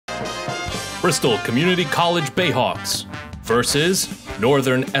Bristol Community College Bayhawks versus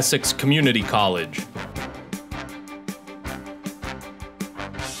Northern Essex Community College.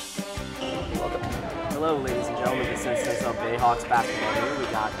 Hello, ladies and gentlemen. This is Bayhawks basketball here. We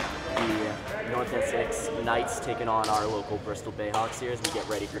got the North Essex Knights taking on our local Bristol Bayhawks here as we get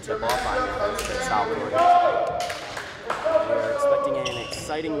ready for tip-off. I'm your host, Sal Corrigan. We're expecting an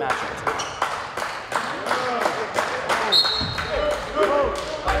exciting matchup tonight.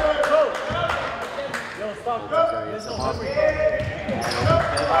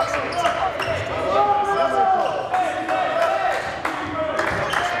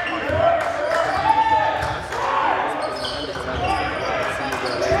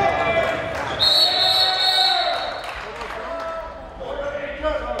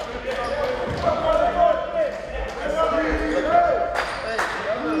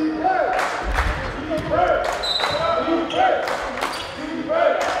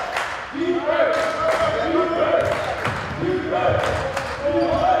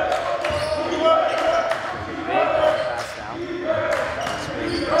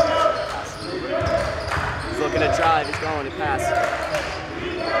 Looking to drive, he's going to pass.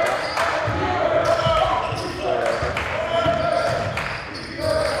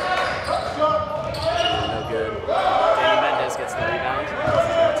 No good. Danny Mendez gets the rebound. He's going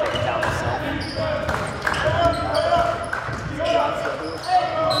to take it down himself. Drives the hoop.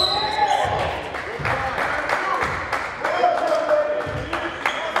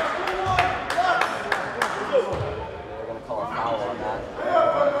 They're going to call a foul on that.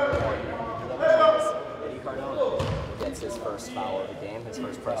 Gets his first foul of the game, his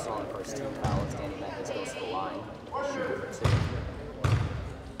first personal and first team foul. As Danny Mendez goes to the line, shooting for two.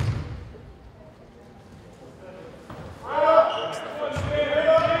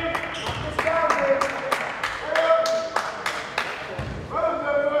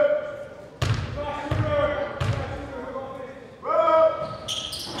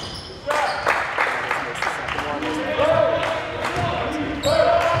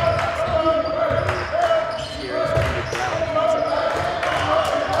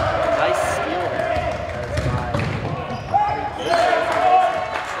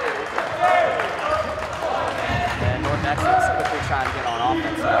 Essex quickly trying to get on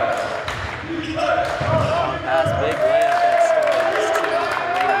offense now. Long pass, big layup, and it's scored. It's two for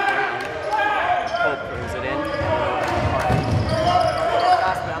Raiden Brown. Pope brings it in.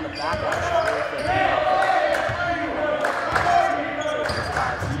 Pass down the back out. Really quick. So there's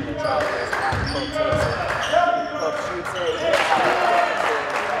five. He's going to drop this back. Pope takes it. Pope shoots it.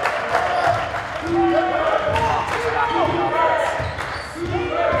 Takes it back on the offense. He's going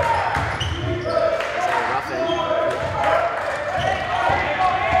to rough it.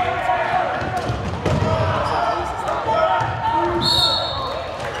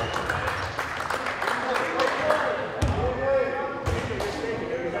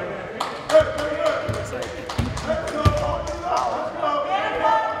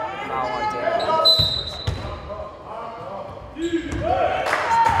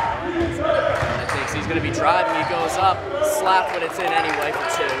 He's going to be driving, he goes up, slap, but it's in anyway for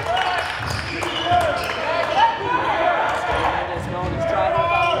two. He's going, he's driving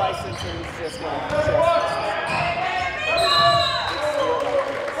without a license, and he's just going to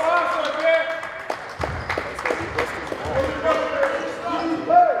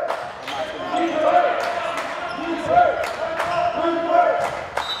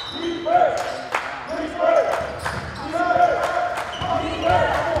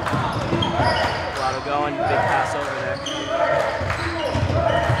going, big pass over there.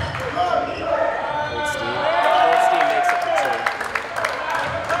 Goldstein makes it for two.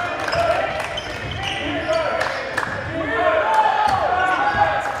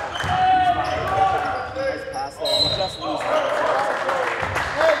 Nice pass there. He just loses it.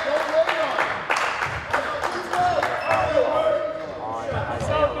 On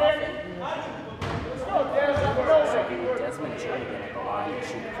Isaiah Ruffin. Should be Desmond Jernigan at the line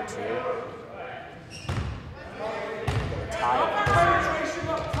shooting for two.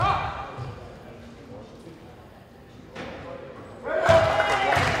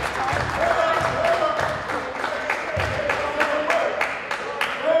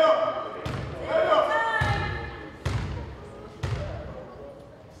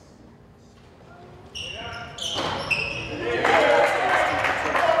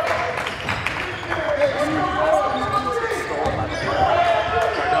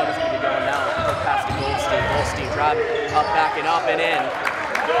 Up, backing up and in.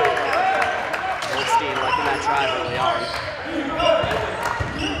 Goldstein liking that drive early on.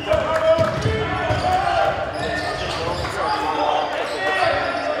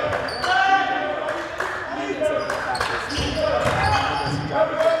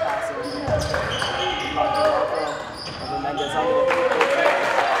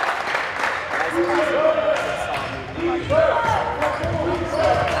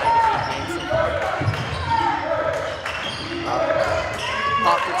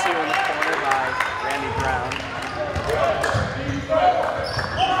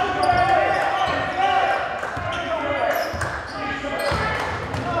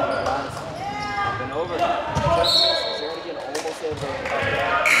 Yeah,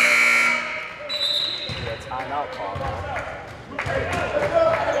 timeout call now.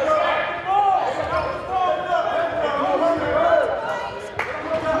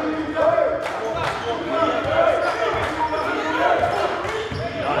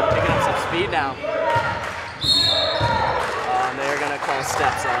 Picking up some speed now. And they're going to call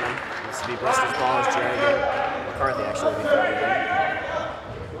steps on him. This will be Bristol's ball as Jernigan. McCarthy actually will be throwing it in.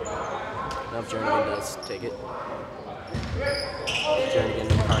 No, if Jernigan does take it. Jernigan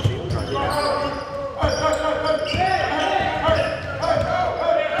to McCarthy. McCarthy now.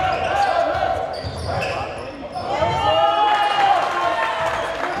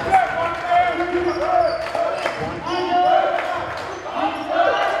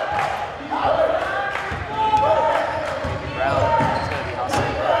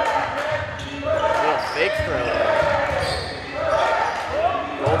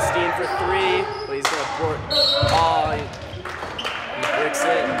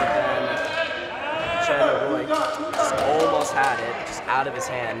 Had it, just out of his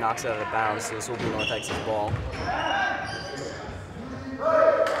hand, knocks it out of bounds, so this will be North Essex's ball.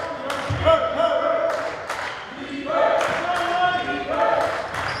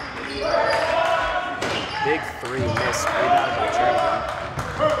 Big three, missed, rebounded by Jernigan.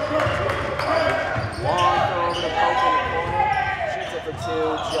 Long throw over the poke in the corner, shoots it for two,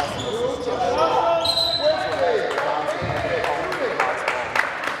 just misses, just short.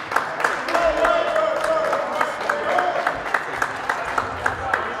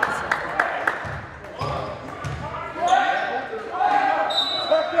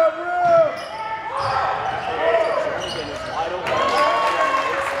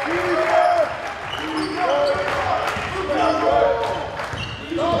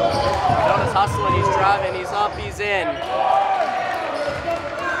 Hustling, he's driving, he's up, he's in.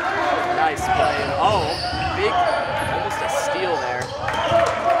 Nice play. Oh, big, almost a steal there.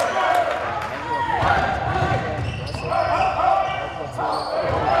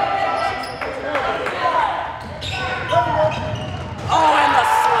 Oh, and the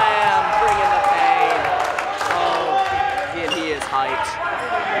slam, bringing the pain. Oh, and he is hyped.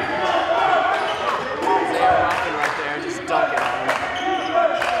 They're rocking right there, just dunking on him.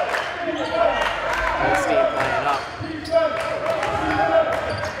 Steam playing up.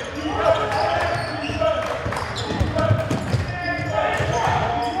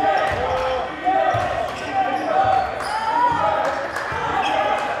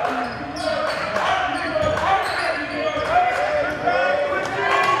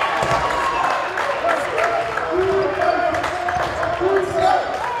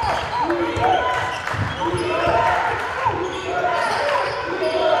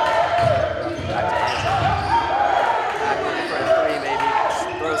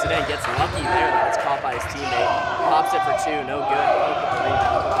 Gets lucky there that it's caught by his teammate. Pops it for two, no good.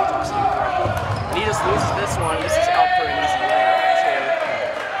 And he just loses this one. This is out for an easy layup for two.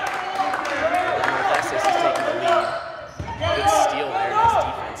 North Essex is taking the lead. Good steal there. Nice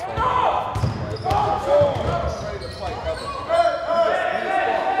defense for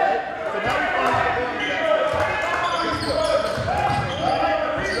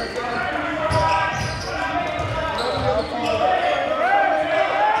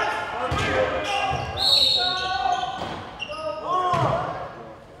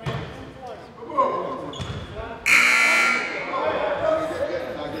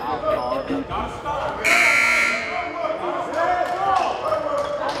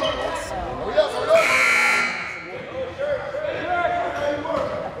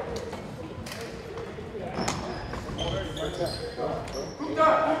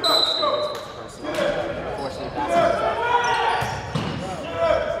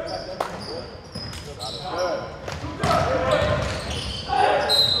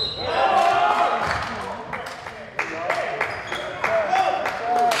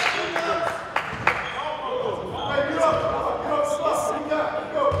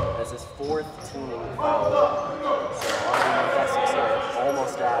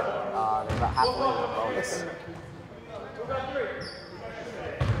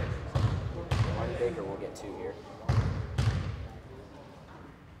Baker will get two here.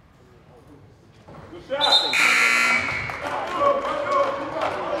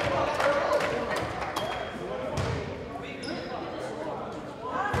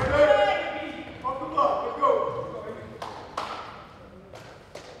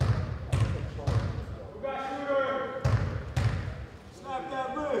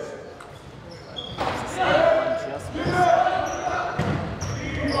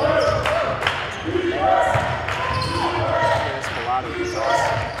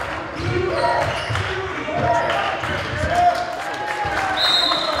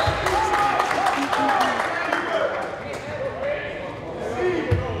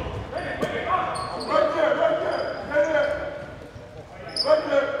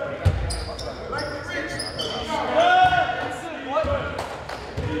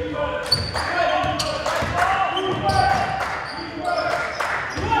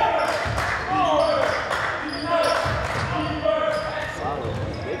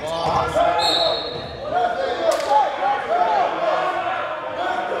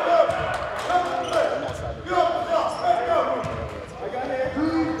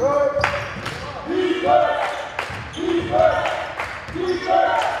 Almost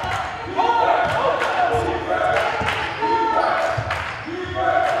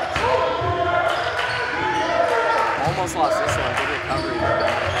lost this one. Good recovery by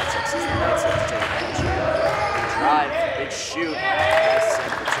Essex as the Knights have to take advantage here. Drive, big shoot. Nice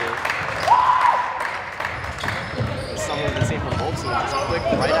set for two. There's someone we've seen from both teams. Just quick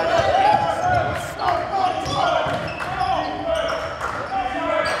right out of the gate. Stop.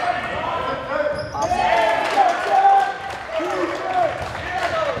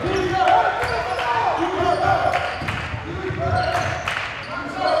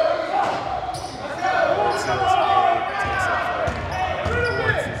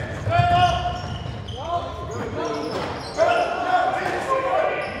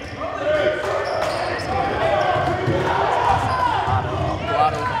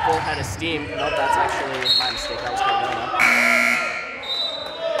 Head of steam. Nope, that's actually my mistake. That was Cardona.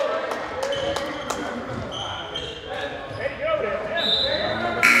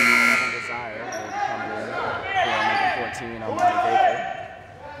 Number 37, Desire, will come in for number 14 on Ryan Baker.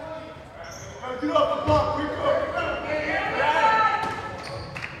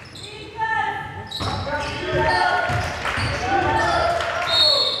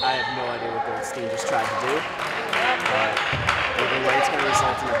 I have no idea what Gold Steam just tried to do, but either way, it's going to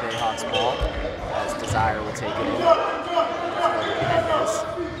result in a Bayhawks ball, as Desire will take it in.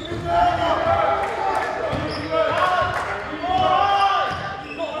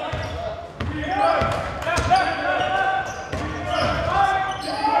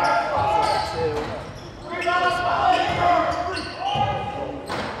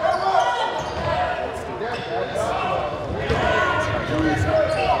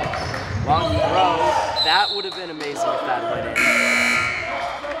 Long throw. That would have been amazing if that went in.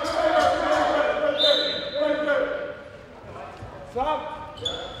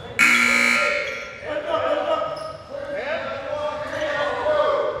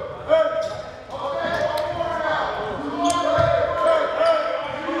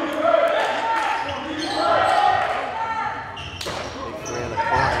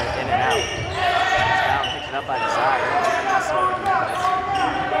 By Desire.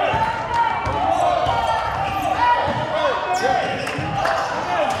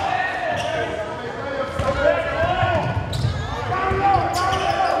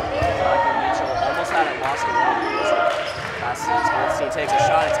 Almost had it lost it. Goldstein takes a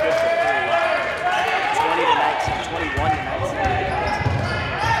shot. It's good for 3. 20 to 19. 21 to 19.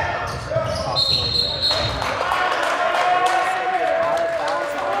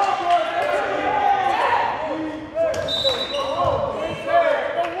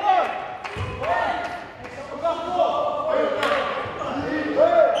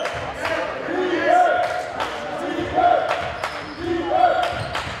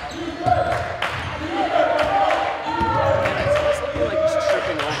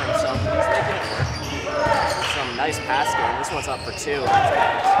 Nice pass game. This one's up for 2.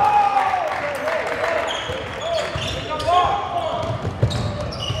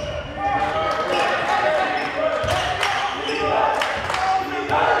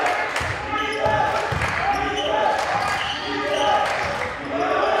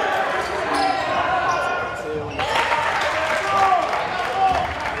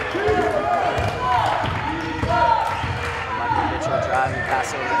 Driving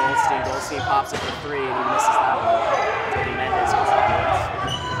pass over to Goldstein. Goldstein pops it for 3 and he misses that one. Teddy Mendez goes for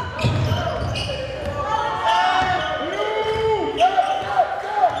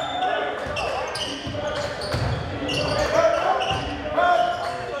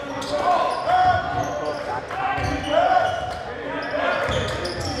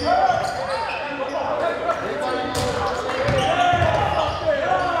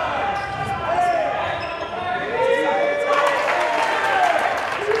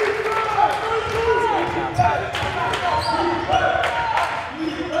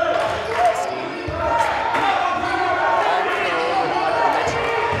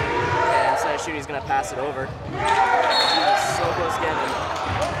he's going to pass it over. He was so close to getting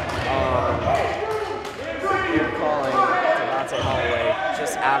They're calling Devontae Holloway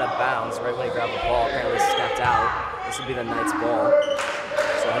just out of bounds right when he grabbed the ball. Apparently stepped out. This would be the Knights' ball.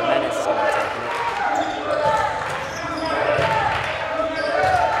 So Jimenez is going to be taking it.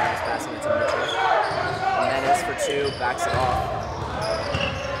 He's passing it to Mitchell. Jimenez for 2, backs it off.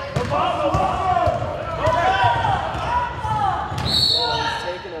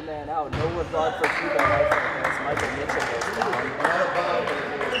 Man out. No regard for Cuban life as Michael Mitchell goes down.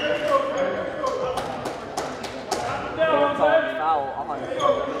 They were calling foul on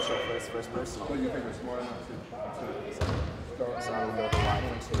Mitchell for his first personal. So you think we're smart enough to so we'll go to line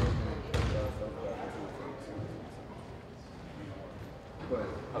for 2.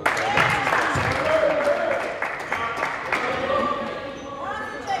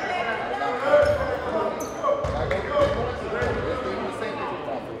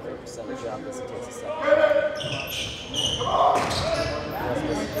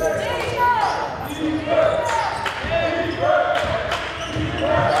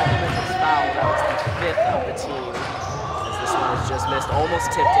 Just missed,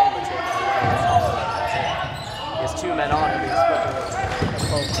 almost tipped in, but taken away. He has 2 men on him. He's putting a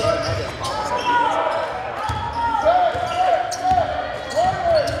close game. That just bombs it.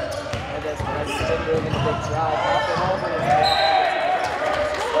 And that's Stenberg in a big drive. Hopping over his back.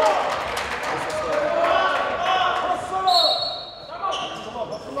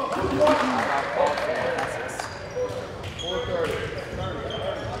 Essex. 4:30.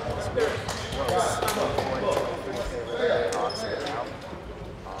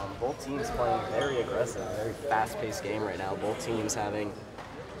 Both teams playing very aggressive, very fast-paced game right now. Both teams having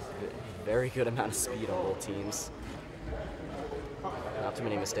a very good amount of speed on both teams. Not too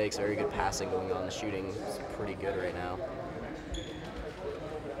many mistakes, very good passing going on. The shooting is pretty good right now.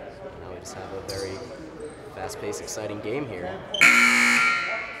 Now we just have a very fast-paced, exciting game here.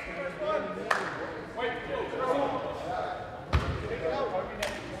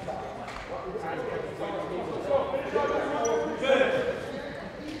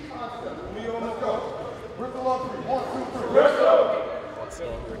 Once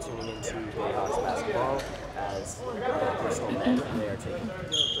again, we're tuning into Bayhawks basketball as Bristol men. They are taking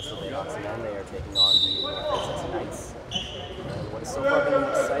Bristol Bayhawks men. They are taking on the Essex Knights. And what has so far been an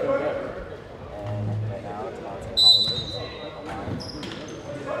exciting game. And right now, it's Holloway is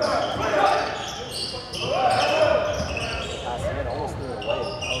passing it, almost threw it away.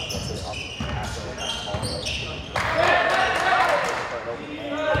 Gets it up, passing it back Holloway.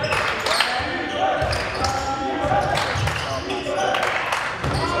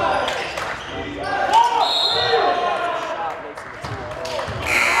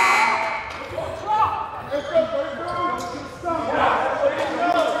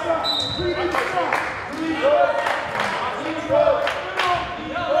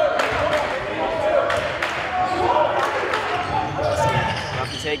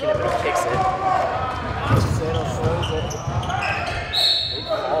 Taking it, but he kicks it. Sano throws it. Big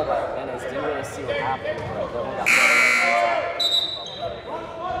ball by Menace. Didn't really see what happened, but that one got better.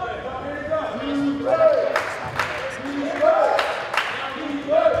 Right after that,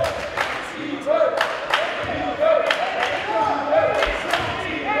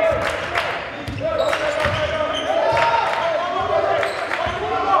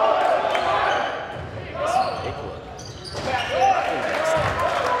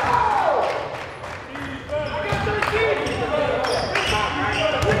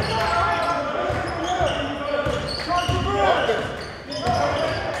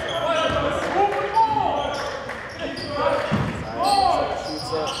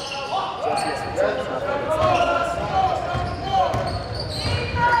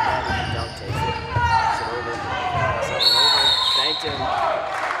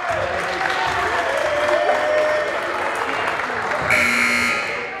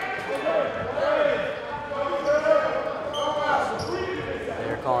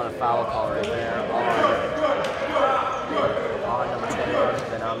 calling a foul call right there on number 10,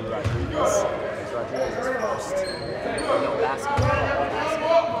 Benami Rodriguez. Because Rodriguez is first. No basketball.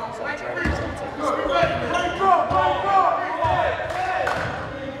 So Jeremy's going to take this one.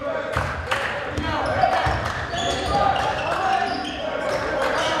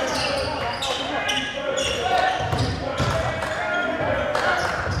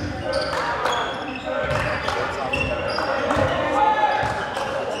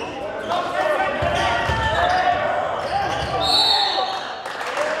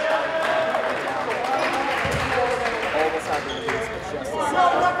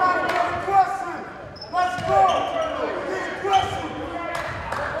 Let's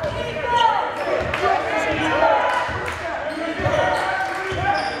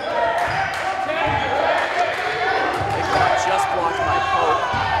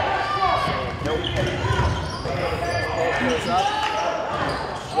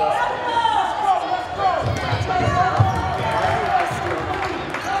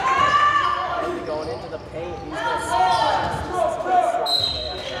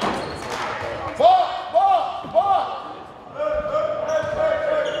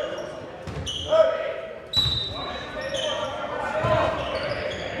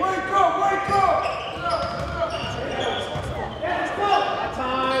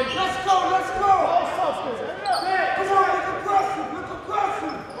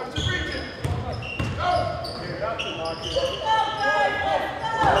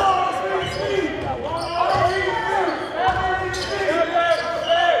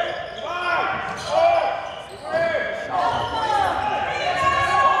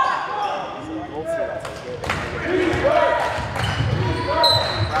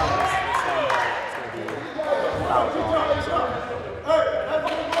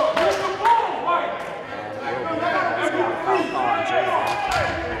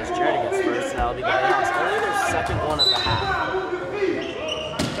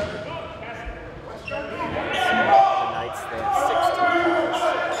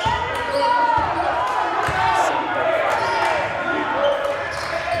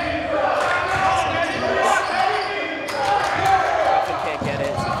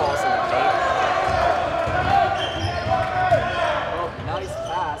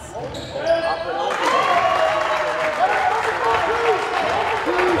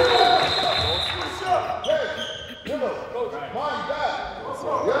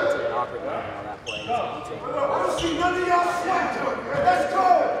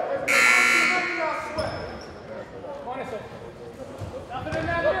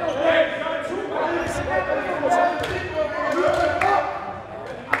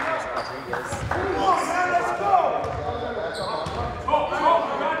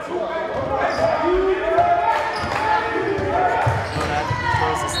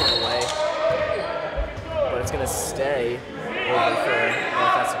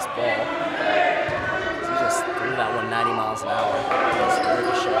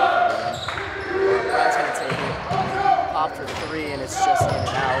for three, and it's just in and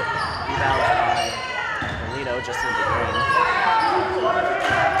out. Rebound by Molino, just in the green.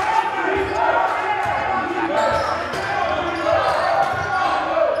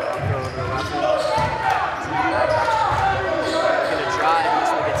 Gonna drive, and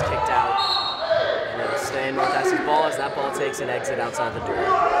this one gets kicked out. And it'll stay in North Essex ball as that ball takes an exit outside the dirt.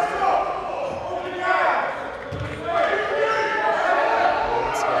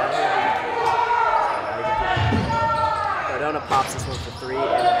 Pops this one for three, in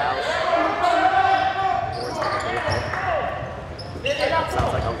and out.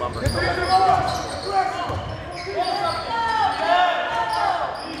 Sounds like a lumber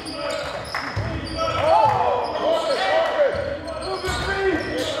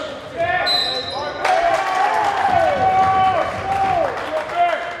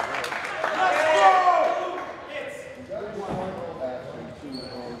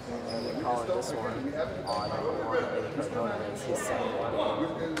calling this one on it's his second one.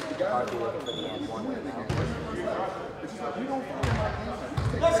 Hardly looking for the end one right now.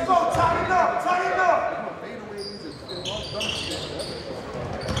 Let's go, tie it up, tie it up!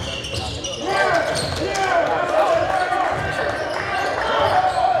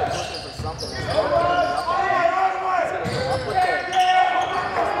 Looking for something.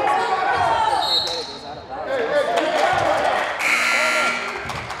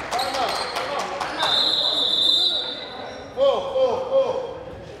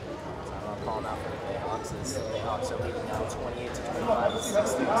 Bayhawks are leading now 28-25 with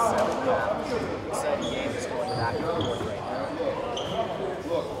 6:37 left. Exciting game is going back and forth right now.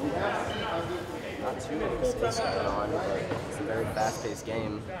 Not too many mistakes going on, but it's a very fast-paced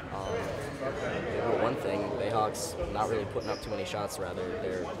game. One thing, Bayhawks not really putting up too many shots, rather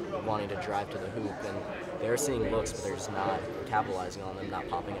they're wanting to drive to the hoop, and they're seeing looks, but they're just not capitalizing on them, not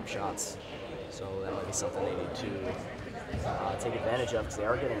popping up shots. So that might be something they need to take advantage of, because they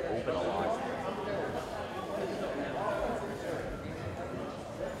are getting open a lot.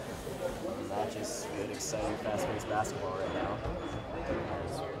 Just good, exciting, fast-paced basketball right now.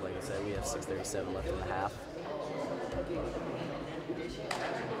 Like I said, we have 6:37 left in the half.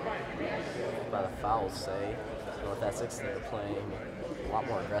 By the fouls, say, North Essex, they're playing a lot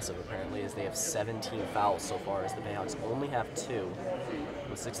more aggressive, apparently, as they have 17 fouls so far, as the Bayhawks only have 2.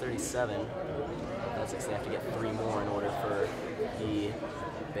 With 6:37, North Essex, they have to get 3 more in order for the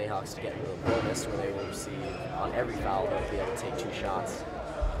Bayhawks to get into a bonus, where they will receive, on every foul, they'll be able to take 2 shots.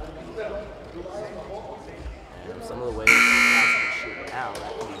 And some of the ways that they shoot now,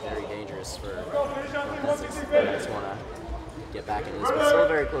 that can be very dangerous for Essex. They just want to get back into this. But still a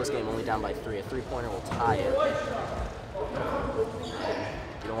very close game, only down by 3. A 3-pointer will tie it.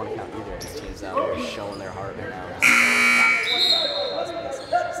 You don't want to count either of these teams out. They're showing their heart right now. Let's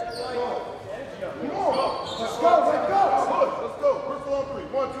go, let's go! Let's go! Bristol on 3.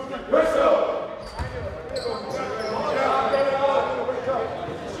 1, 2, 3. Bristol!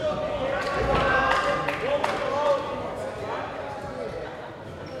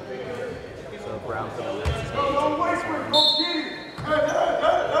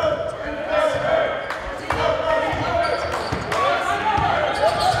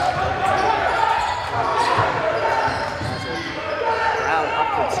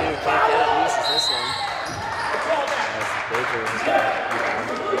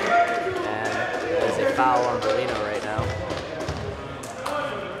 Foul on Molino right now.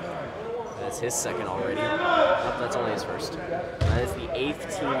 That's his second already. Nope, that's only his first. That is the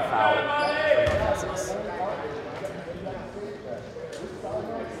 8th team foul for North Essex.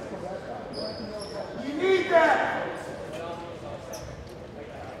 You need that!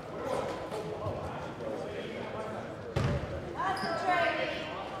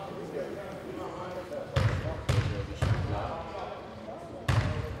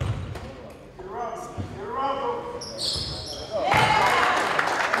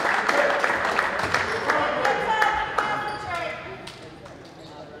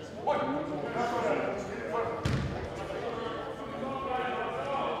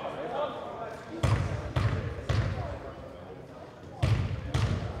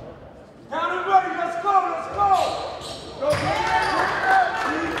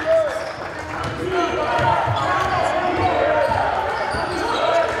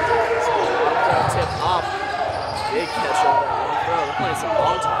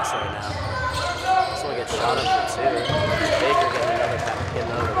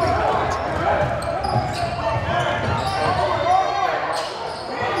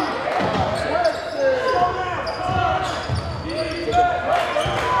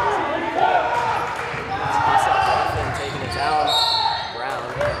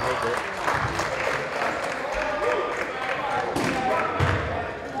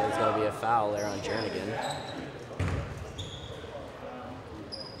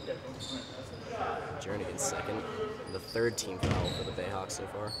 Jernigan's second. The third team foul for the Bayhawks so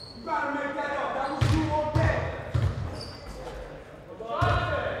far.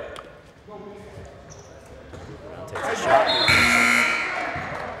 Takes a shot.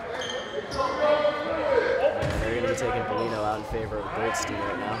 They're going to be taking Bellino out in favor of Goldstein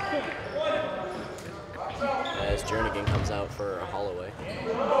right now, as Jernigan comes out for Holloway.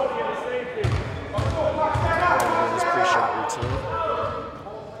 His pre-shot routine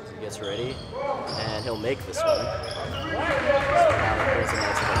as he gets ready, and he'll make this one. So now the Golden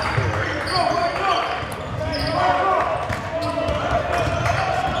Knights have got 4.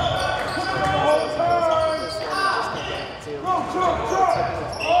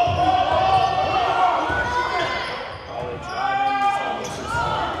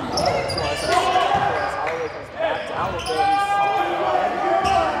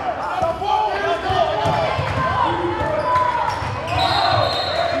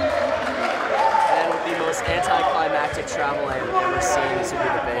 Anticlimactic travel I have ever seen. This would be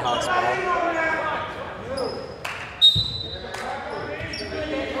the Bayhawks ball.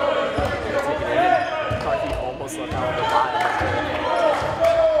 Take it in. McCarthy almost left out of the line.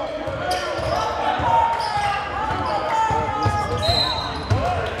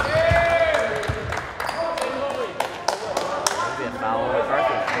 That'll be a foul on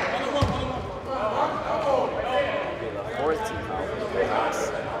McCarthy. That'll be the 4th team foul for the Bayhawks.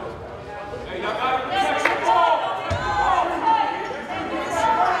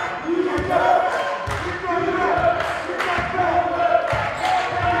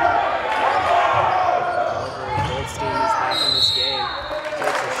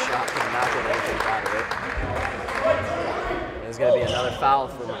 There's going to be another foul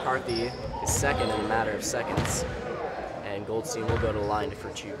for McCarthy, his second in a matter of seconds, and Goldstein will go to the line to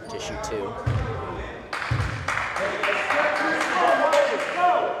shoot 2.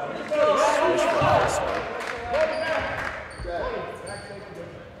 Swish for the first one.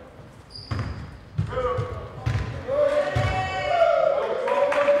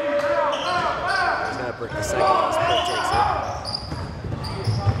 He's going to break the second as Pitt takes it.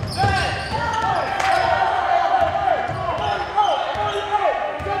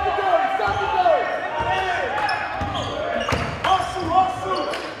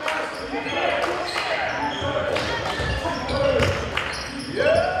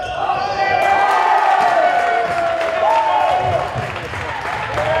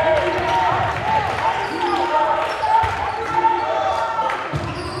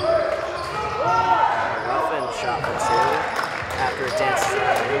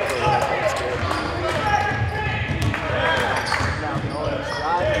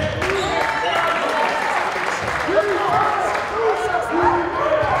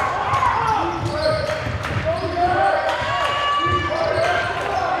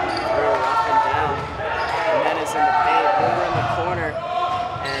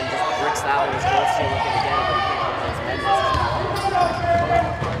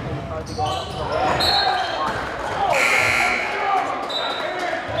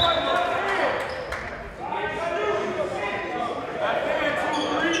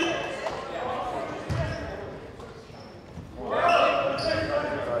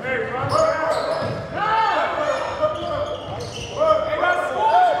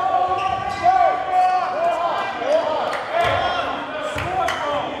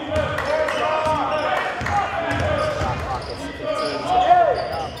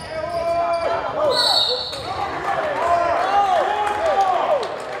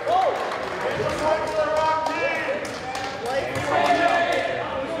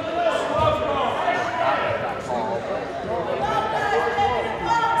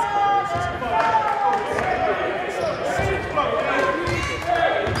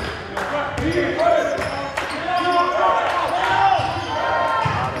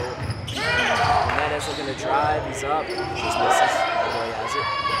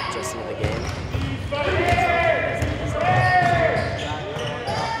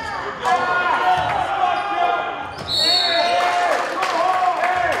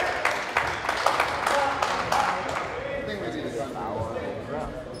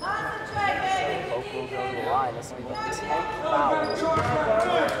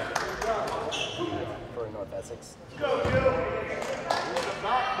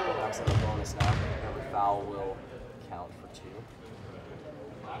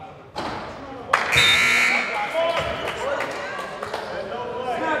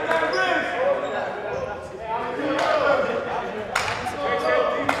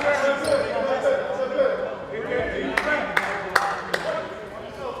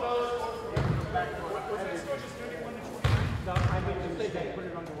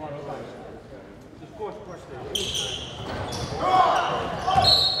 For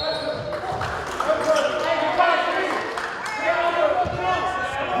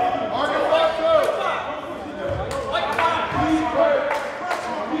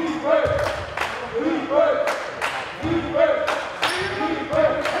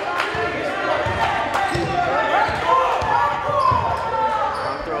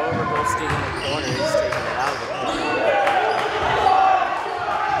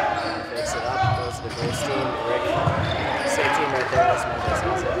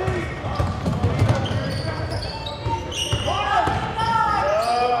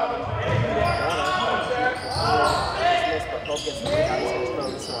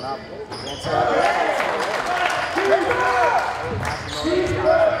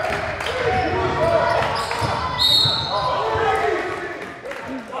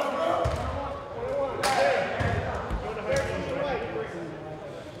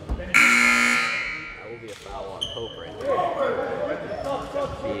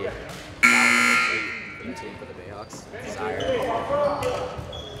the Bayhawks. Desire.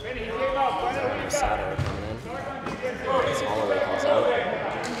 Sato coming in. As Holloway calls out.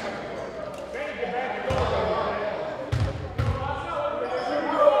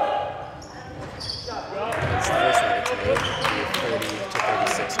 That's the first one it's made. 30 to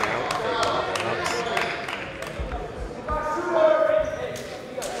 36 now. Bayhawks.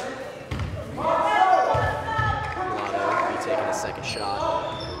 Lotto will be taking a second shot.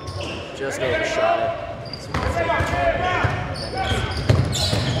 Just overshot it.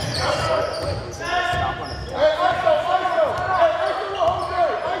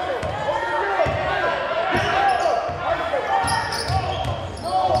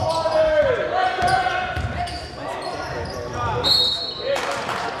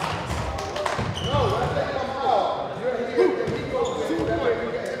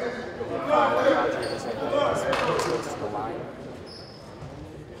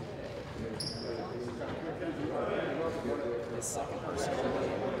 Second person.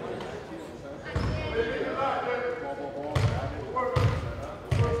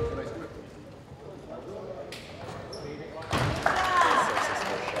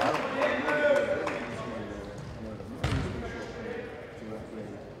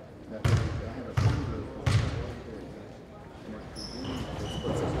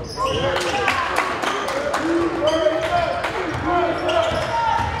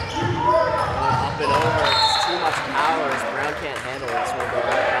 Can't handle it, so we'll go out of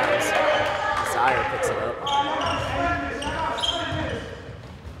bounds. Desire picks it up.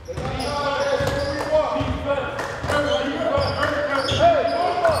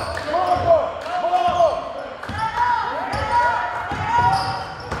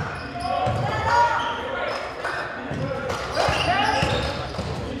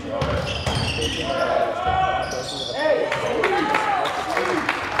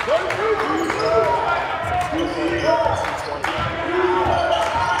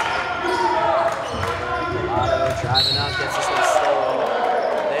 Driving up, gets this one stolen.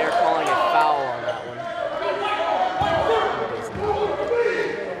 They are calling a foul on that one.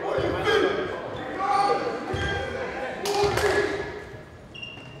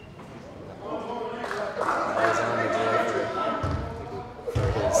 He's on the deal for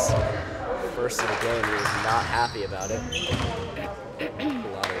his first of the game. He was not happy about it.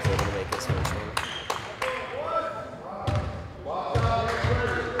 Lotto's able to make his first one.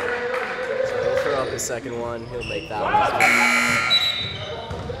 The second one, he'll make that one.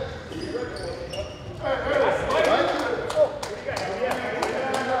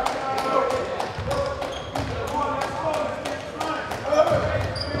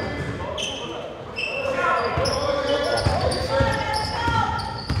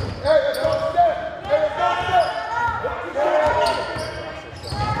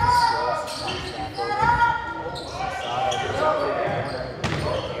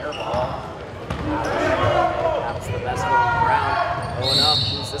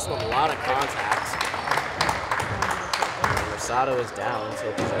 This one, a lot of contact. Rosado is down,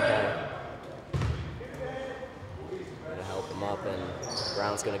 so he's okay. Gonna help him up, and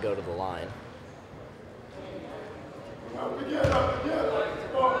Brown's gonna go to the line.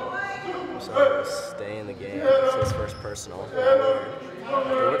 So stay in the game. It's his first personal.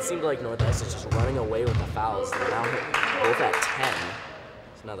 But what seemed like North Essex just running away with the fouls. They're now both at 10.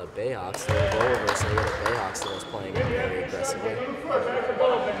 So now the Bayhawks, they'll go over, so the Bayhawks that was playing very aggressively.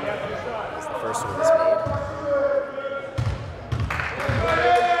 That's the first one that's made.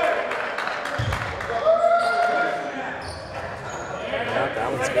 Yeah,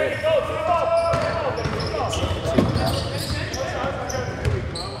 that one's good.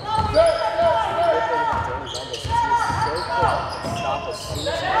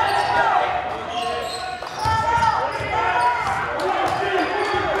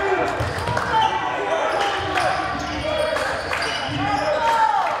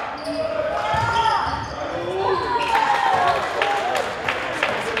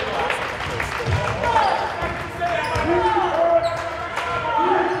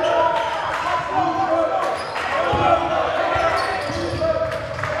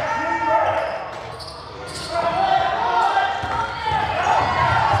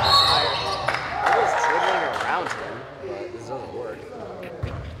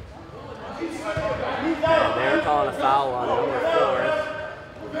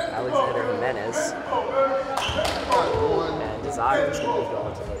 Alexander Jimenez. And Desire's going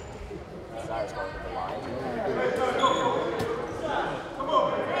to the line.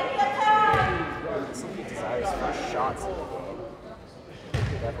 This will be Desire's first shots of the game.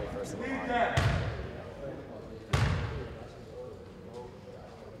 Definitely first in the line.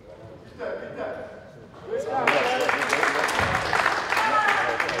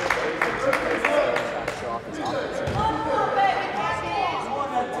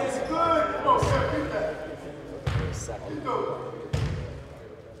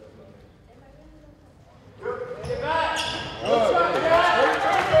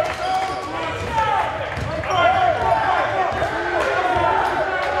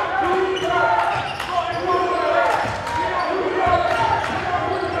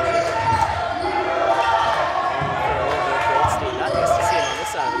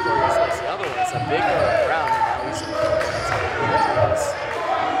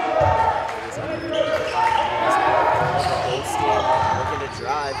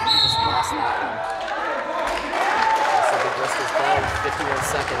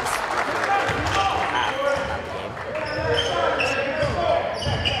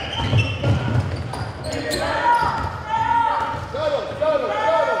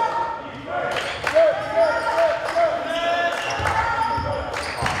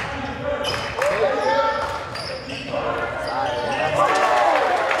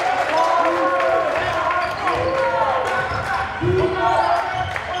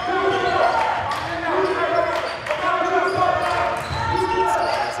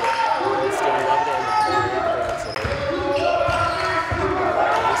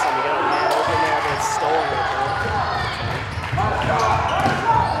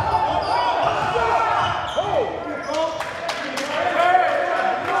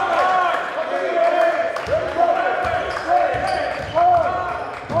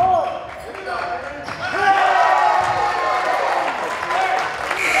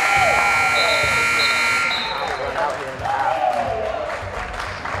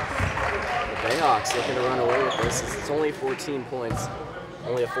 Bayhawks looking to run away with this. It's only 14 points,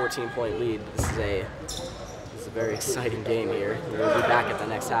 only a 14-point lead. This is a very exciting game here. We'll be back at the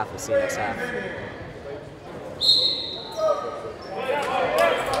next half. We'll see you next half.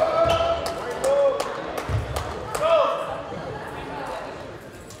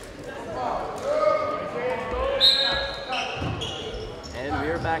 And we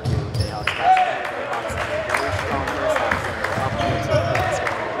are back here with Bayhawks basketball. Bayhawks have a very strong first half. They're up 14 points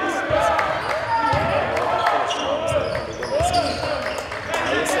going into this half.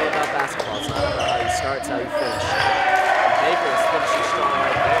 What do you say about basketball? It's not about how you start, it's how you finish. And Baker is finishing strong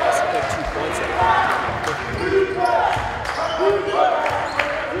right there. That's a good 2 points right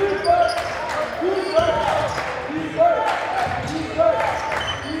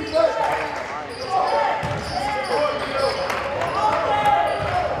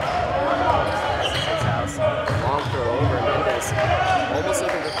Long throw over Mendez. Almost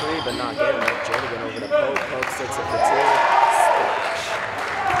looking for three, but not getting it. Jernigan over to Pope. Pope sticks it for two.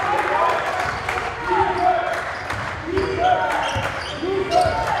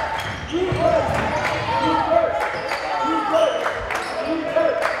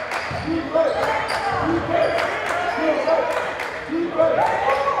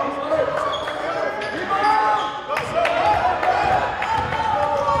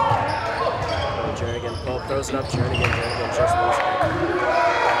 Jernigan, Pope throws it up. Jernigan just loses it.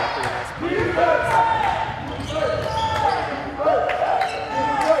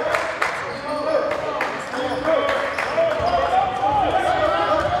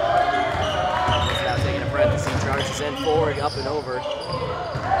 In forward, up and over.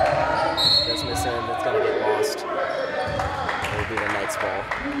 Just missing, it's gonna get lost. It'll be the Knights' ball.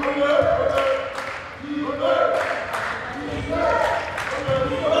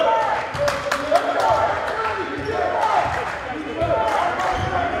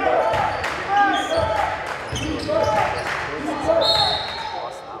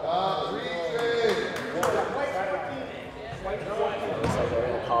 Looks like they're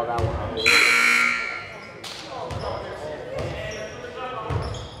gonna call that one out.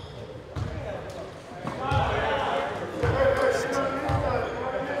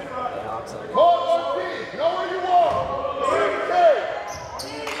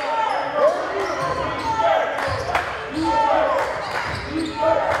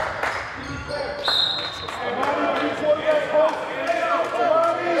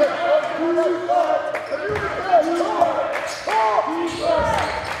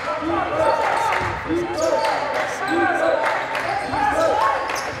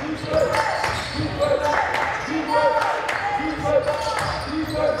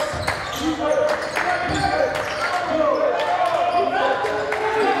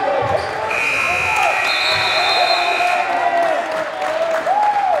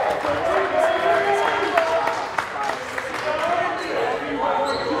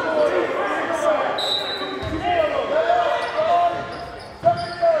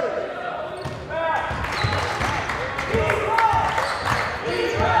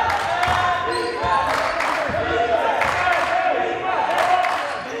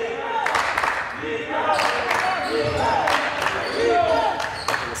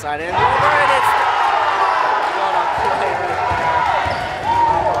 Side in, over, and it's what a play right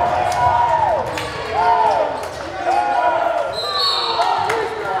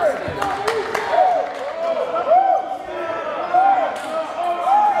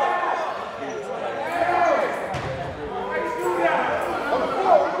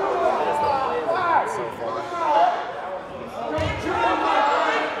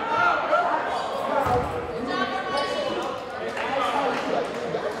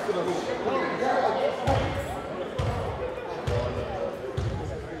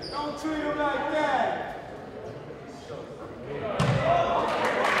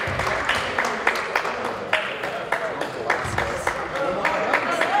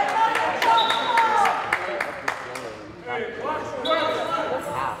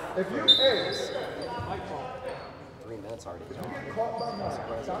If you ace, 3 minutes already. caught by my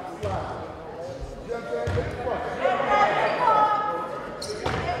stop slide. You understand?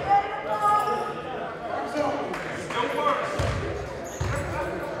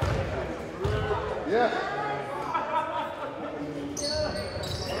 Yeah.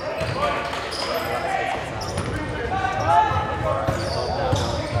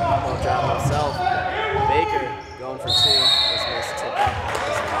 Won't drop himself. Baker going for 2. Just missed tip up.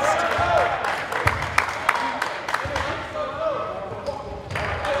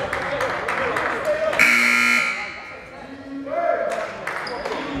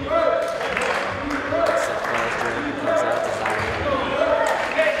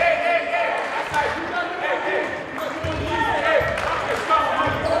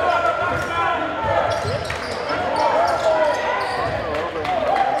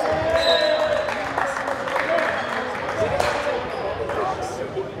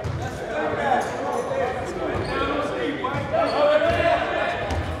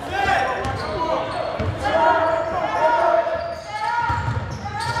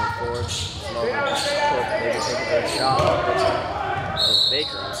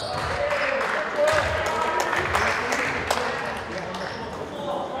 Baker, I'm sorry.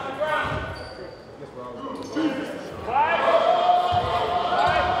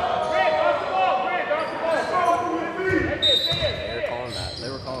 They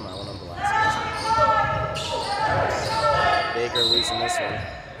were calling that one on the last one. Baker losing this one.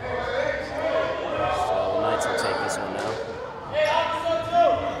 So the Knights will take this one now.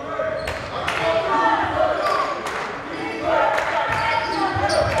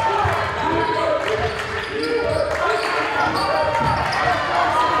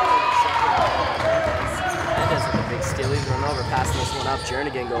 He's running over, passing this one up.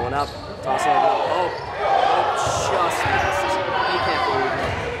 Jernigan going up, toss over. Oh, just missed. He can't believe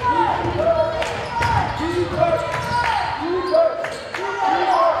it.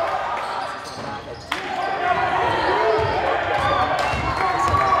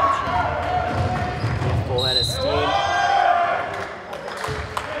 Full head of steam.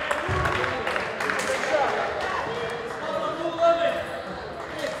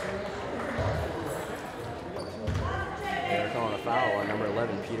 Foul on number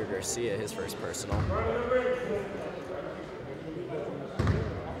 11, Peter Garcia, his first personal.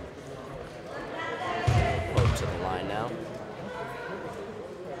 Poke to the line now.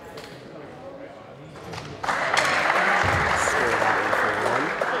 Score that one for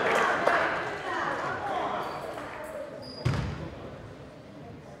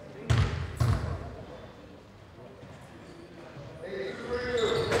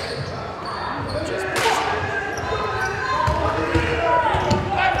 1. Just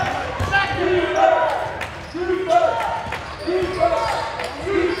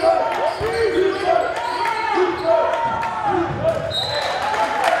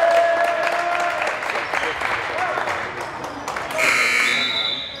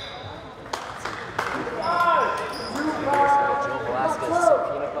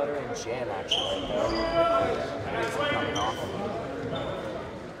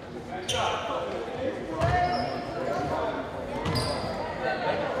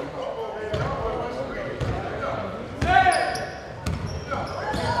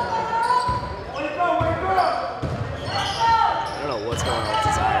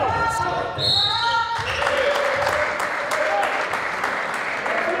nasty right there.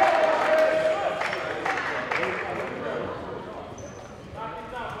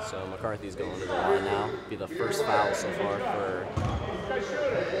 So McCarthy's going to the line now. Be the first foul so far for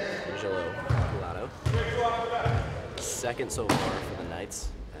Angelo Pilato. Second so far for the Knights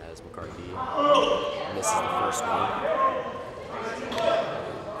as McCarthy misses the first one.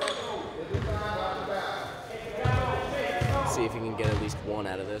 See if he can get at least one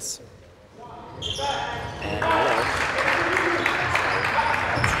out of this. And he will.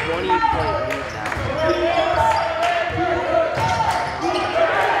 20-point lead now.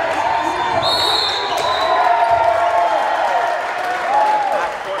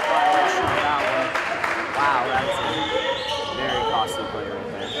 Backcourt violation of that one. Wow, that's a very costly play right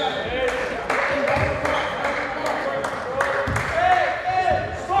there.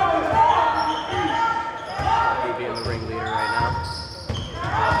 He'll be in the ringleader right now.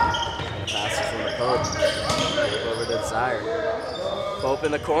 And the pass is from the Pope. Over to Desire. Pope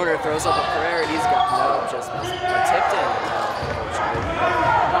in the corner, throws up a prayer, and he's got no, just missed. Tipped in.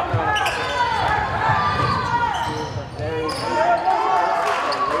 Very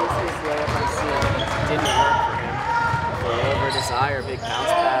laziest layup I've seen. Didn't work for him. Over Desire, big bounce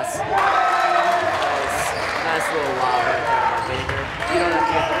pass. Nice little lob right there by Baker. You don't have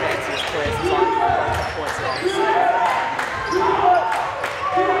to get the fanciest plays as long as you have the points along the side.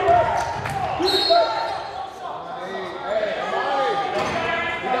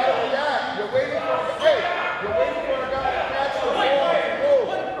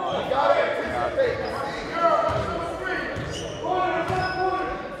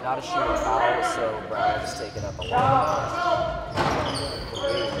 Not a shooting foul, so Brown's taking up a lot.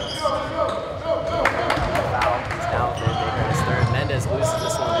 Foul, he's down for Baker his third. Mendez loses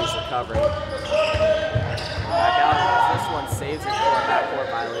this one, he's recovering. Back out, this one saves it for a backcourt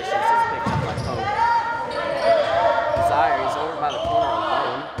violation, so it's picked up by Pope. Desire, he's over by the corner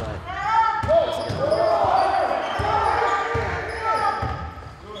alone, but doesn't get the ball.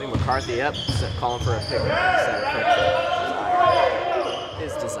 I think McCarthy, yep, calling for a pick.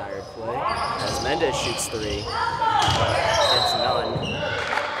 His desired play. As Mendez shoots three, gets none.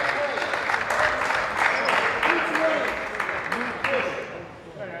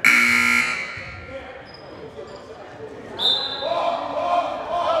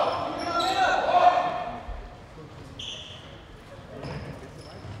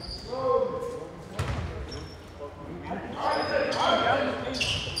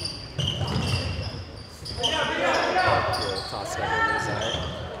 Toss that over Desire.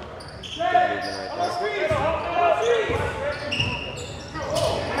 Good movement right there.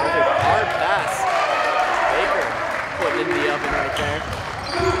 Perfect hard pass. Baker putting it in the oven right there.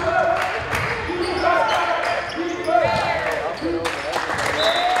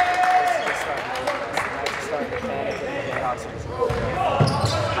 Starting to panic with the Bayhawks.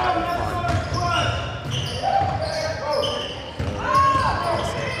 Having fun.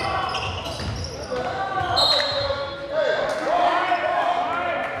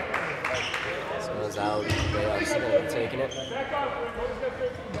 Out, Bayhawks taking it.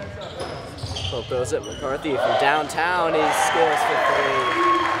 Pope throws it. McCarthy from downtown, he scores for three.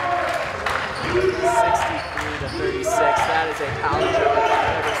 63-36. That is a power jump if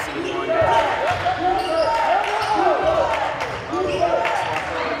I've ever seen one.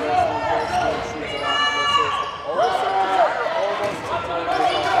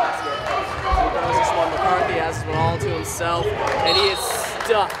 McCarthy has this one all to himself, and he is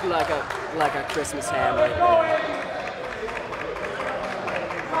stuck like a Christmas ham right there.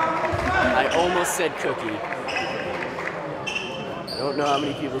 I almost said cookie. I don't know how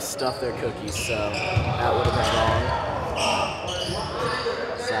many people stuff their cookies, so that would have been wrong.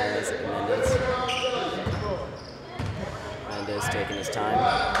 Cyrus at Mendez. Mendez taking his time.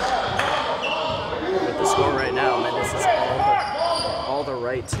 With the score right now, Mendez has all the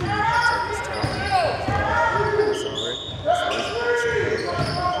right to take his time. Pass over.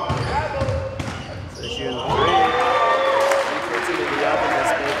 So shooting the three. He puts it in the oven,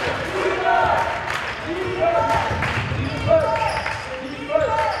 that's Baker.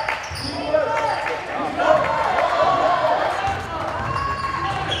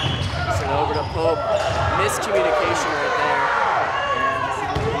 So over to Pope. Miscommunication right there.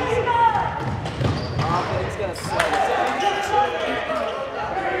 And he's going to slide it down.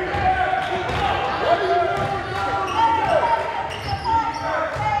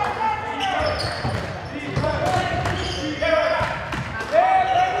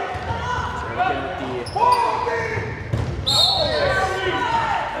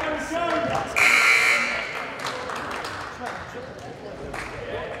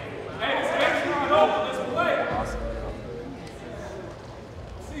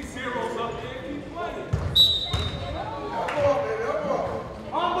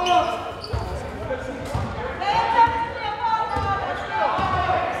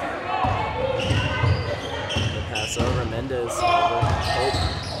 Hernandez.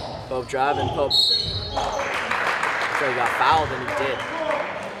 Pope driving. Pope. So he got fouled, and he did.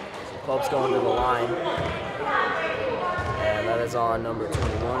 So Pope's going to the line. And that is on number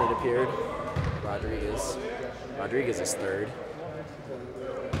 21, it appeared. Rodriguez. Rodriguez is third.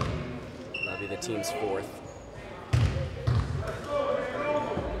 That'll be the team's fourth.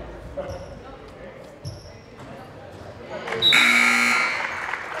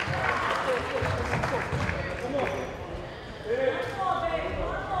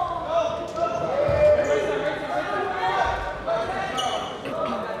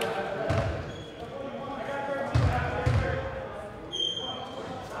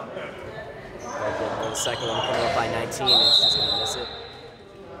 The second one coming up by 19 is just going to miss it.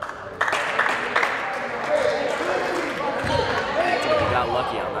 He got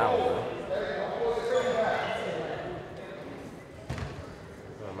lucky on that one, though.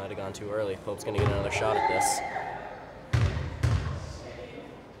 I might have gone too early. Pope's going to get another shot at this.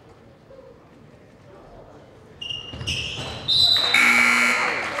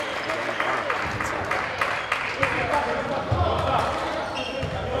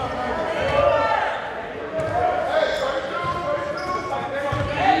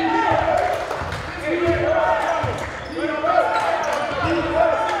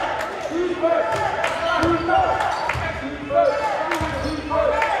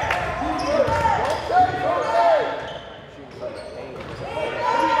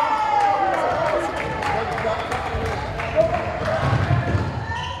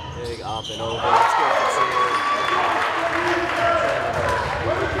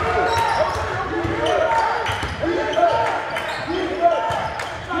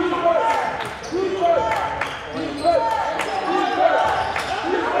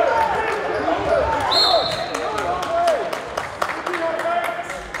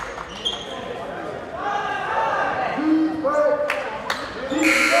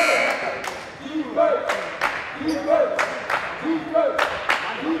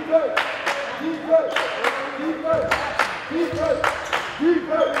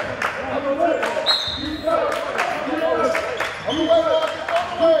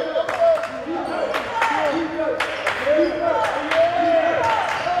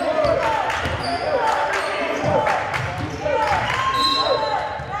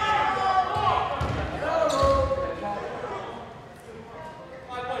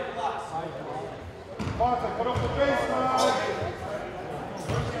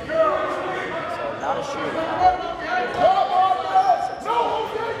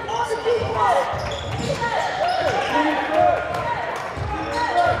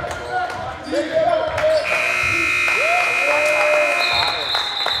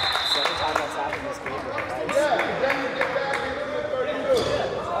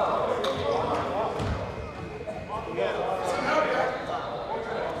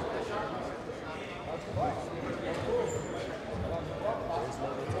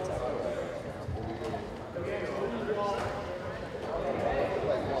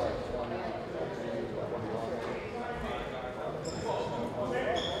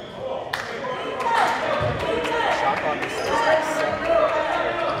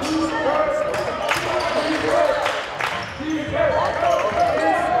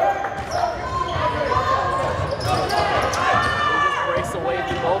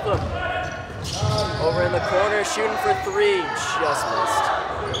 Over in the corner, shooting for three, just missed.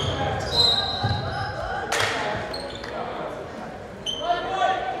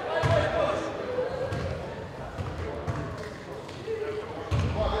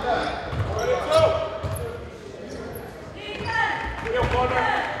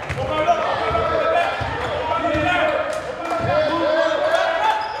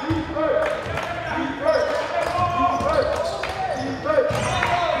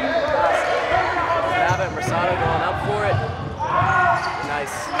 Going up for it.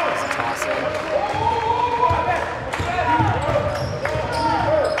 Nice toss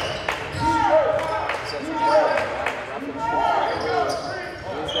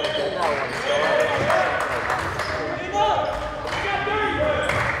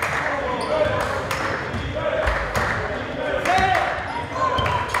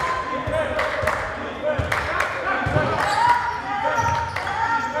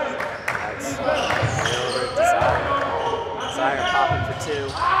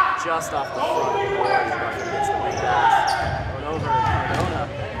just off the front of the board. Gets the wing pass. Going over Cardona.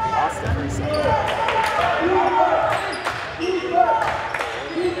 Lost it for a second.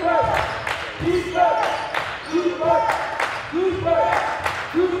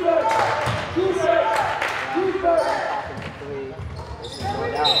 Popping for three. This is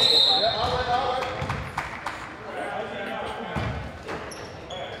going down.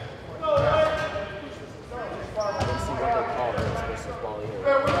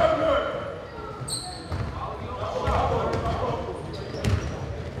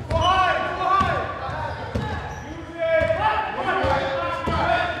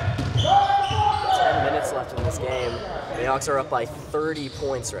 Bayhawks are up by 30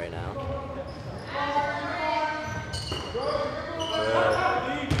 points right now.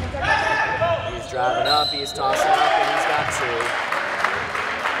 He's driving up, he's tossing up, and he's got 2.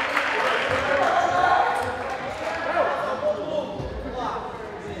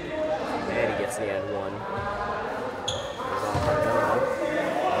 And he gets the end one. That'll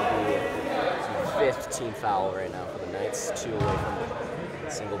be 5th team foul right now for the Knights. 2 away from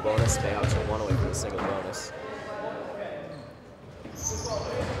the single bonus. Bayhawks are 1 away from the single bonus. He's going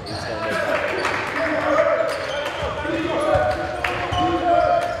to make that.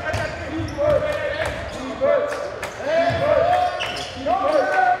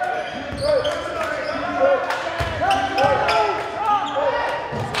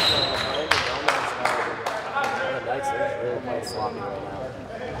 The Knights are really playing sloppy right now.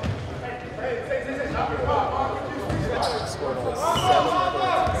 Scored only 7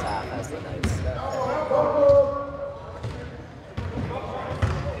 points in this half as the Knights.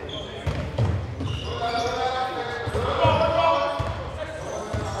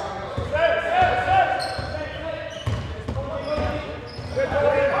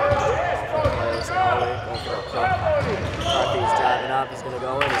 He's driving up, he's going to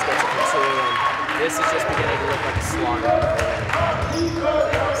go in, he's gets it for 2, and this is just beginning to look like a slaughter.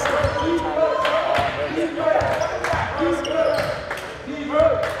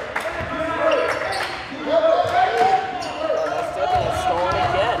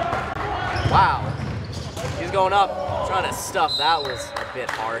 Wow. He's going up, trying to stuff. That was a bit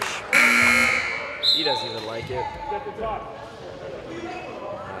harsh. He doesn't even like it.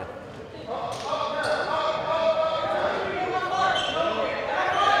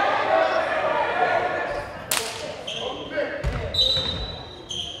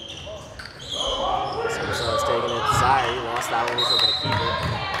 That one, he's looking to keep it.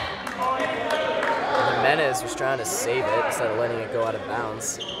 And Jimenez was trying to save it instead of letting it go out of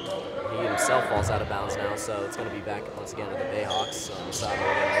bounds. He himself falls out of bounds now, so it's going to be back once again to the Bayhawks. So I'm sorry,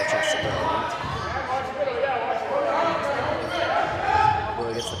 we're going to chance to go.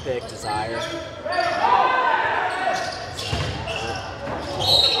 Boy gets the pick, Desire. Lost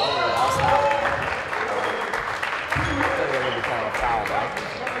that one. I think they're going to be calling a foul now.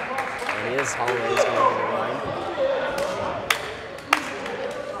 And he is Holloway's going to be line.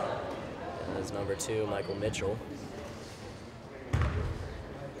 Number 2, Michael Mitchell.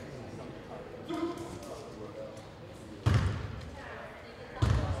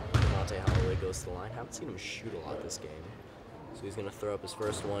 Holloway goes to the line. Haven't seen him shoot a lot this game. So he's going to throw up his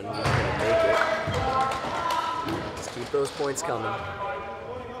first one. He's going to make it. Just keep those points coming.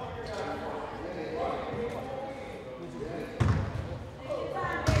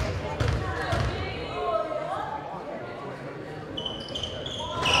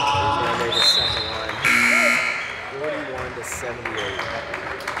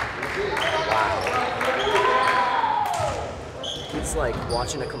 It's like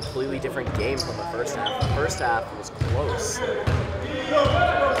watching a completely different game from the first half. The first half was close.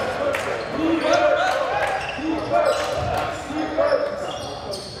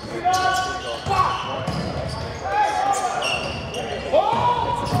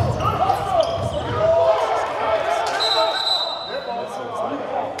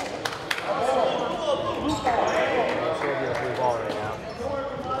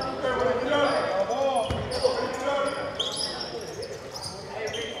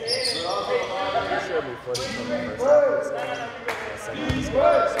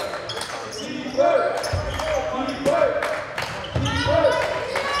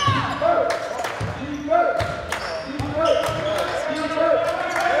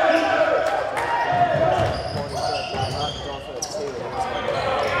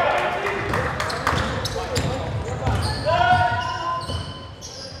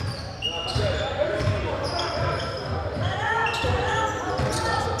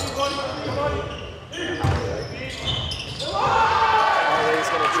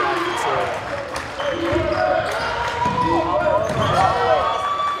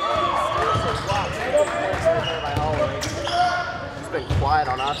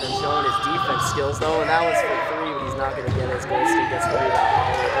 On offense, showing his defense skills though, and that was for 3, but he's not going to get it. His goal still gets the rebound.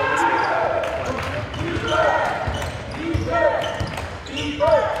 Almost made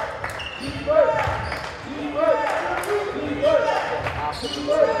that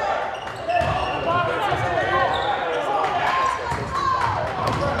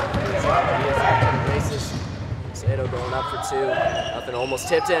a Sato going up for 2. Nothing, almost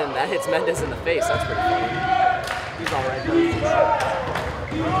tipped in. That hits Mendez in the face. That's pretty funny. He's all right.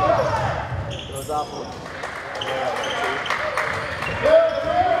 Goes up.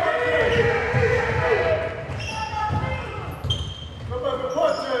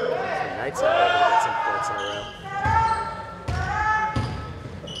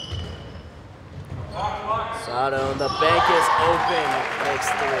 Shadow, the bank is open.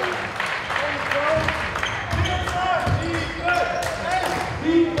 Makes 3.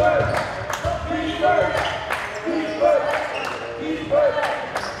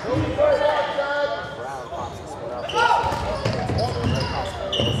 Brown pops this one up.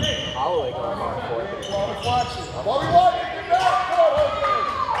 Holloway going hard for it.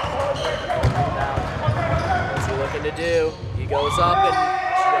 What's he looking to do? He goes up and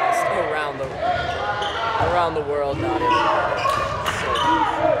just around the world, not in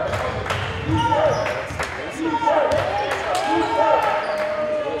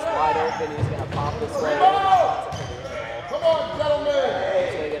He's wide open. He's going to pop this way. Come on, gentlemen.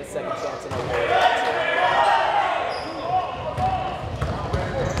 He's going to get a second chance in a way.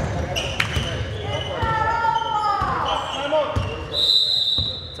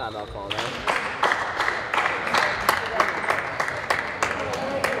 Timeout call now.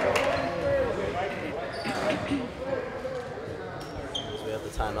 So we have the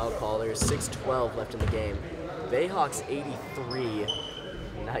timeout call. There's 6:12 left in the game. Bayhawks 83,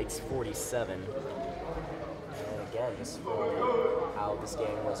 Knights 47. And again, just for how this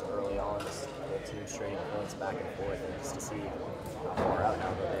game was early on, just the team trading points back and forth, and just to see how far out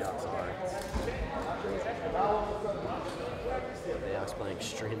now the Bayhawks are. Bayhawks playing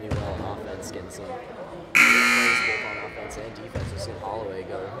extremely well on offense, getting some plays both on offense and defense. We've seen Holloway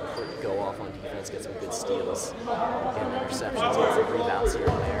go off on defense, get some good steals, getting interceptions, get some rebounds here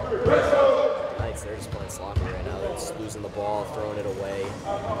and there. Knights, they're just playing sloppy right now. They're just losing the ball, throwing it away.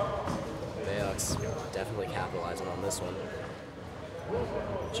 Bayhawks definitely capitalizing on this one.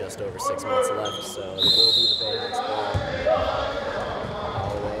 Just over 6 minutes left, so it will be the Bayhawks ball.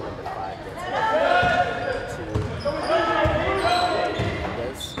 Holloway, number 5, gets it.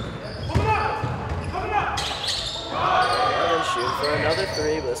 Shooting for another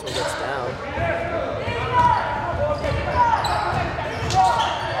 3, but this one gets down.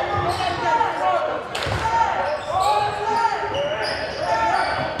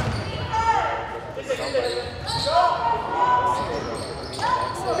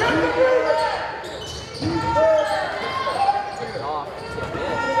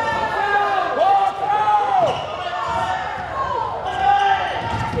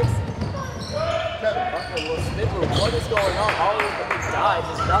 What is going on? Holloway with the big dive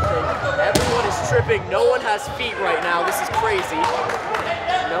is nothing. Everyone is tripping. No one has feet right now. This is crazy.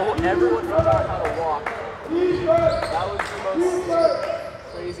 Everyone forgot how to walk. That was the most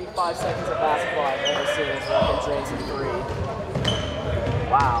crazy 5 seconds of basketball I've ever seen as Rocket drains a 3.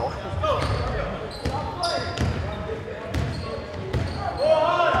 Wow.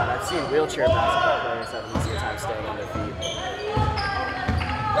 God, I've seen wheelchair basketball players have an easier time staying on their feet.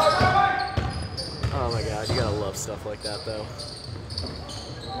 Oh my god, you gotta love stuff like that though.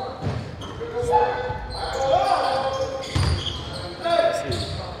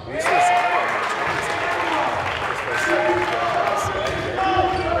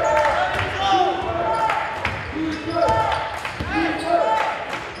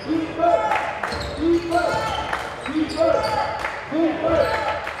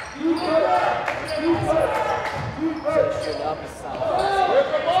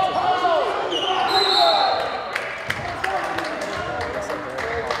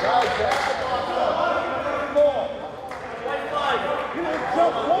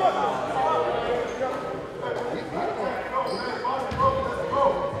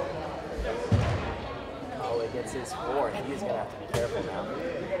 Gets his 4th. He's going to have to be careful now.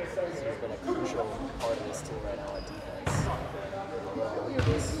 He's been a crucial part of this team right now on defense.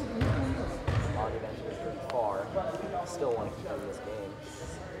 This long event was pretty far. Still want to keep him in this game.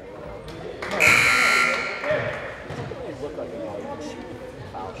 He doesn't look like a guy who can shoot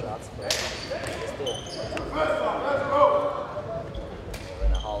foul shots, but still.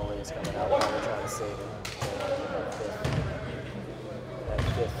 And Holloway is coming out while we're trying to save him. That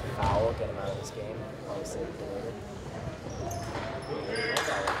 5th foul, get him out of this game. Probably save it later.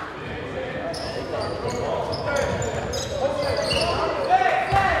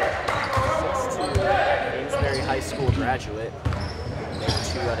 Amesbury High School graduate. Maybe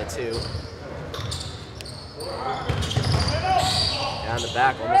 2 out of 2. Down the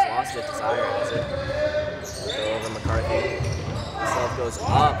back, almost lost it. Desire has it. Go over McCarthy. Self goes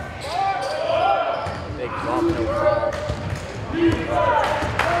up. Big bump, no call.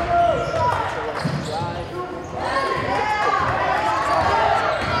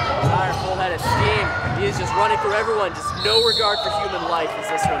 Desire, full head of steam. He is just running through everyone. Just no regard for human life as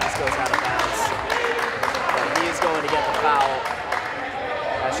this one just goes out of bounds. But he is going to get the foul.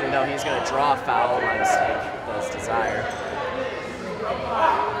 Actually, no, he's going to draw a foul. My mistake. That's Desire.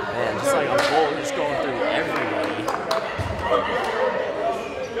 Man, just like a bull, just going through everyone.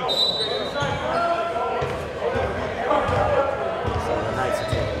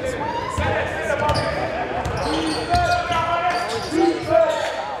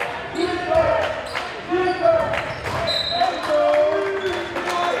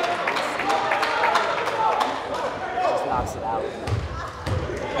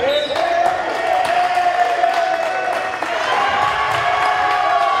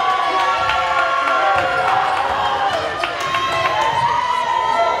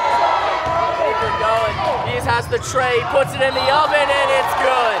 the tray, puts it in the oven, and it's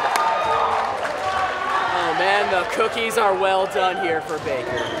good. Oh man, the cookies are well done here for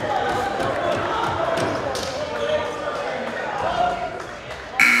Baker.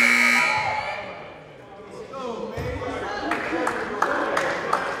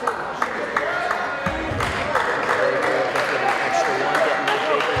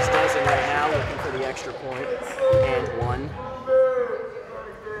 Extra point and one.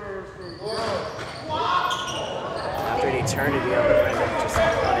 After an eternity of it, just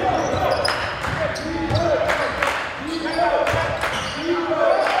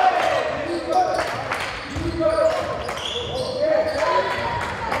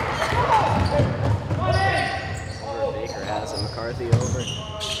Baker has a McCarthy over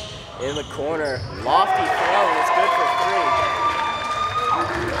in the corner. Lofty throw, and it's good for three.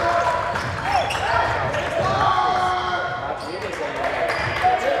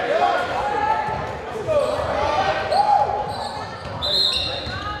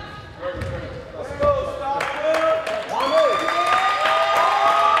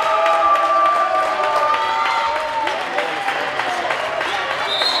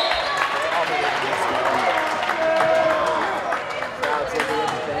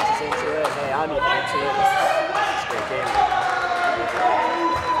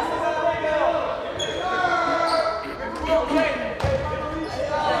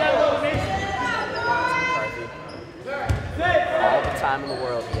 Time in the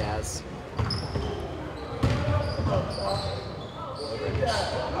world he has.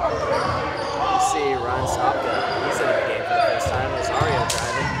 You see Ryan Stopka, he's in the game for the first time. Rosario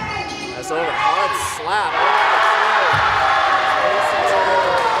driving. That's over, hard slap.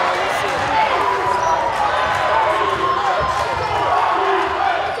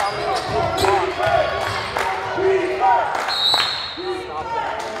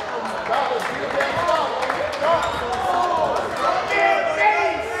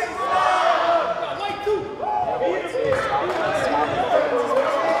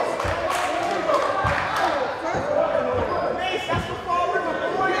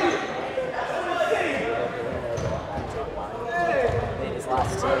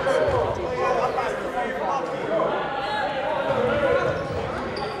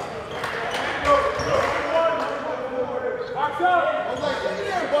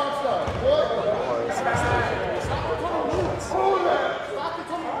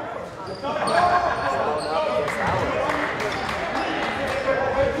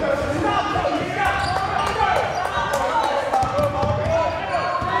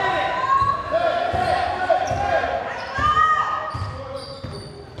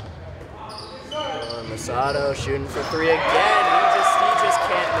 Masado shooting for three again. He just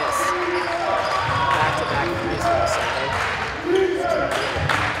can't miss. Back-to-back threes for Masado.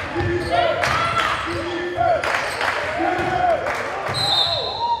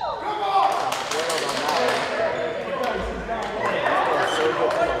 So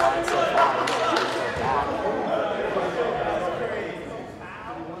good for the line so far.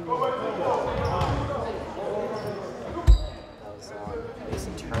 That was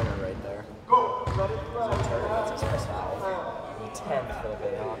Mason Turner right there. Turner gets his first foul. The 10th for the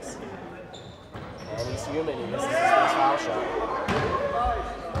Bayhawks. And he's human, he misses his first foul shot.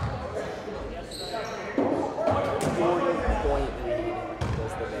 40-point lead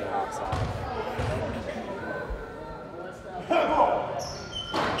does the Bayhawks have.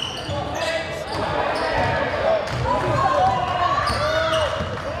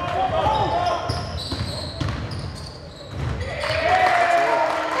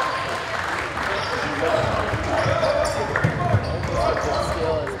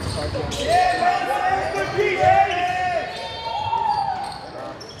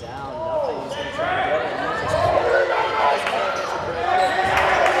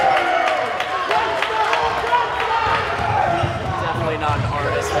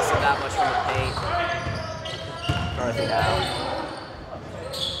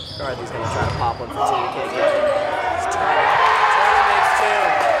 McCarthy's going to try to pop one for two. Can't get it. It's Turner. Turner makes two.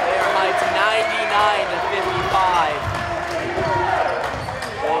 They are hyped 99 to 55.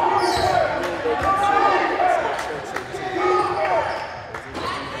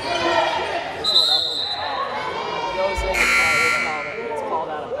 This one up on the top. It goes in the top. It's called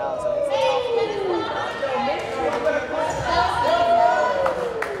out of bounds. And it's the top of the board.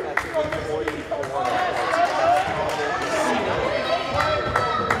 That's a good 44.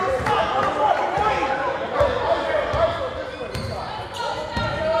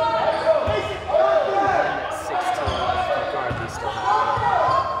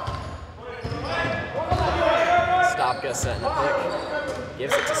 Setting the pick.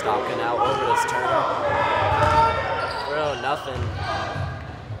 Gives it to Stopka now, over to Turner. Throw, nothing.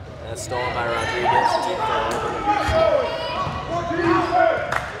 That's stolen by Rodriguez. Deep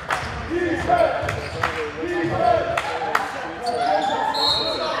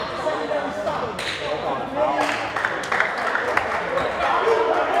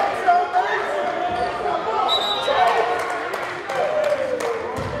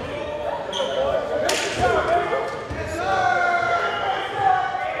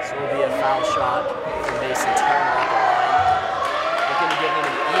foul shot from Mason Turner at the line. Looking to give him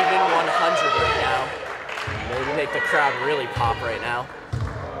an even 100 right now. Maybe make the crowd really pop right now.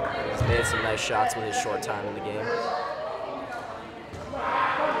 He's made some nice shots with his short time in the game.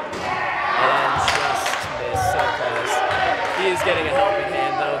 And just missed Lopez. He is getting a helping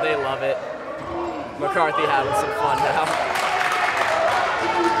hand though, they love it. McCarthy having some fun now.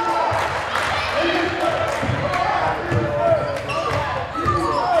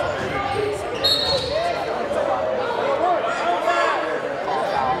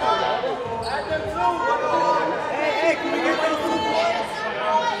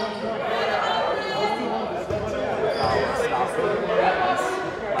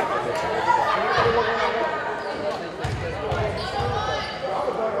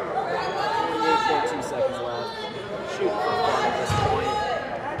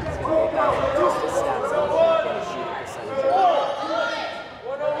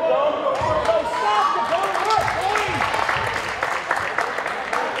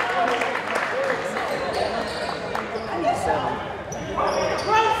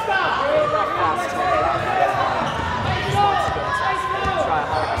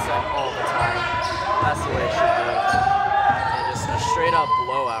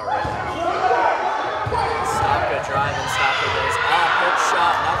 Blowout right now. Stopka driving, Stopka goes up, hook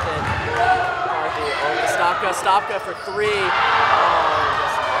shot, nothing. McCarthy over to Stopka, Stopka for three.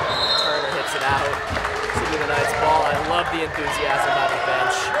 Turner hits it out. To the Knights ball. I love the enthusiasm by the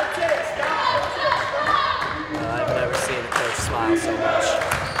bench. I've never seen a coach smile so much.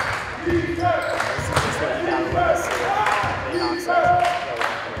 This is just what you gotta love to see.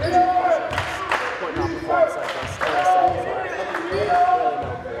 Bayhawks putting on performance like this, 30 seconds left. Really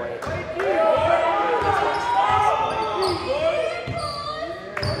no point.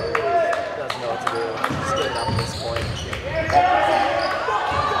 Doesn't know what to do. Just give it up at this point.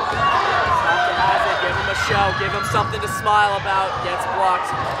 Stopka has it. Give him a show. Give him something to smile about. Gets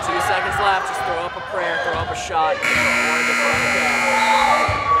blocked. 2 seconds left. Just throw up a prayer. Throw up a shot.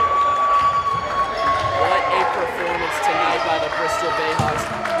 What a performance tonight by the Bristol Bayhawks.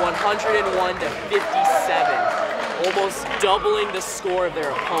 101 to 57. Almost doubling the score of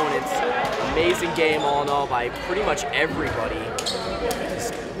their opponents. Amazing game all in all by pretty much everybody.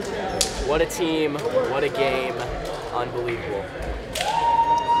 What a team, what a game, unbelievable.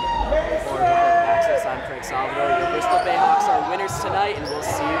 For Access, I'm Craig Salvador. Your Bristol Bayhawks are winners tonight, and we'll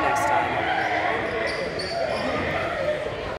see you